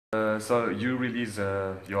So you release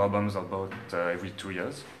your albums about every 2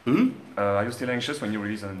 years. Hmm? Are you still anxious when you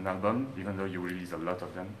release an album, even though you release a lot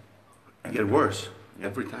of them? It gets worse Yeah.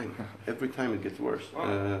 every time. Every time it gets worse.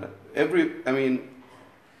 Wow.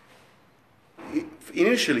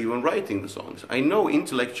 Initially when writing the songs, I know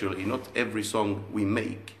intellectually not every song we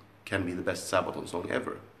make can be the best Sabaton song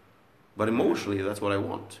ever. But emotionally, that's what I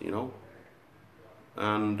want, you know?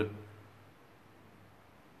 And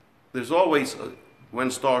there's always,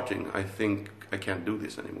 when starting, I think I can't do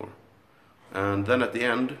this anymore. And then at the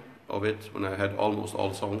end of it, when I had almost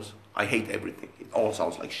all songs, I hate everything. It all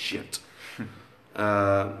sounds like shit.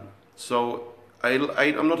 So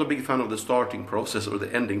I'm not a big fan of the starting process or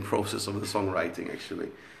the ending process of the songwriting,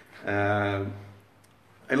 actually.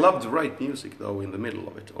 I love to write music, though, in the middle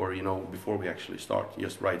of it, or, you know, before we actually start,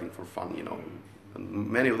 just writing for fun, you know. And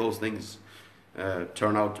many of those things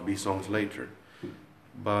turn out to be songs later.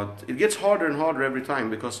 But it gets harder and harder every time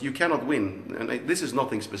because you cannot win. And this is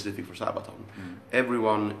nothing specific for Sabaton.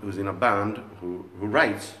 Everyone who's in a band who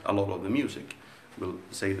writes a lot of the music will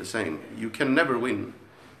say the same. You can never win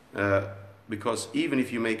because even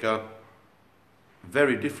if you make a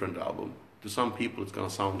very different album, to some people it's going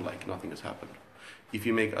to sound like nothing has happened. If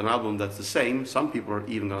you make an album that's the same, some people are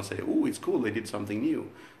even going to say, oh, it's cool, they did something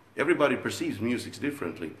new. Everybody perceives music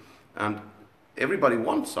differently. And everybody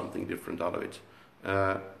wants something different out of it.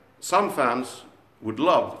 Some fans would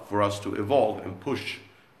love for us to evolve and push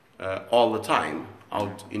all the time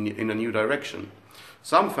out in a new direction.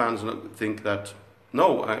 Some fans think that,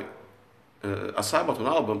 no, a Sabaton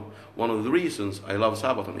album, one of the reasons I love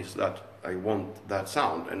Sabaton is that I want that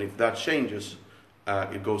sound, and if that changes,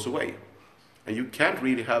 it goes away. And you can't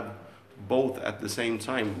really have both at the same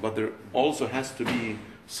time, but there also has to be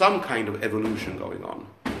some kind of evolution going on.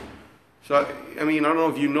 So, I mean, I don't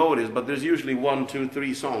know if you know this, but there's usually 1, 2,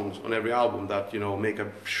 3 songs on every album that, you know, make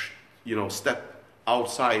a, you know, step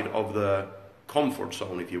outside of the comfort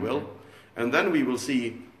zone, if you will. And then we will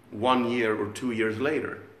see 1 year or 2 years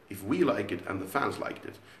later if we like it and the fans liked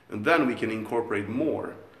it. And then we can incorporate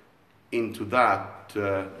more into that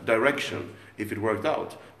direction if it worked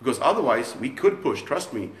out. Because otherwise we could push,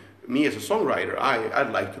 trust me as a songwriter,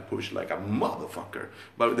 I'd like to push like a motherfucker.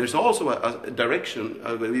 But there's also a direction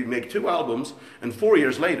where we make 2 albums and 4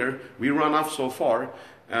 years later we run off so far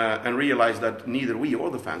and realize that neither we or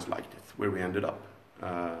the fans liked it, where we ended up.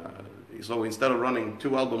 So instead of running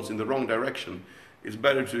 2 albums in the wrong direction, it's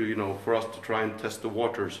better to, you know, for us to try and test the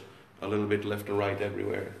waters a little bit left and right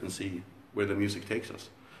everywhere and see where the music takes us.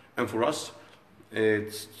 And for us,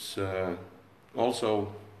 it's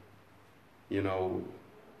also, you know,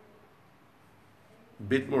 a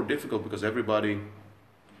bit more difficult because everybody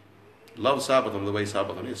loves Sabaton the way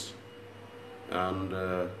Sabaton is. And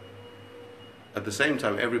at the same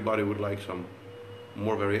time, everybody would like some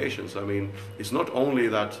more variations. I mean, it's not only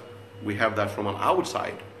that we have that from an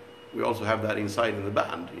outside, we also have that inside in the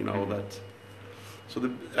band, you know, that. So,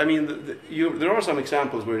 there are some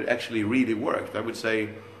examples where it actually really worked. I would say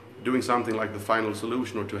doing something like The Final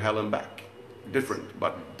Solution or To Hell and Back. Different,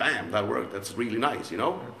 but damn, that worked. That's really nice, you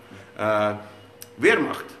know.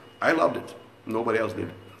 Wehrmacht, I loved it. Nobody else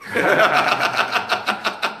did.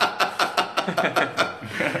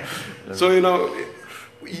 So, you know,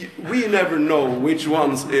 we never know which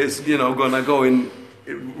ones is, you know, gonna go in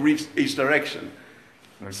reach each direction.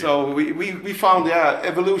 Okay. So we found, yeah,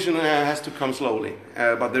 evolution has to come slowly,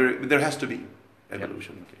 but there has to be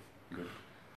evolution. Okay.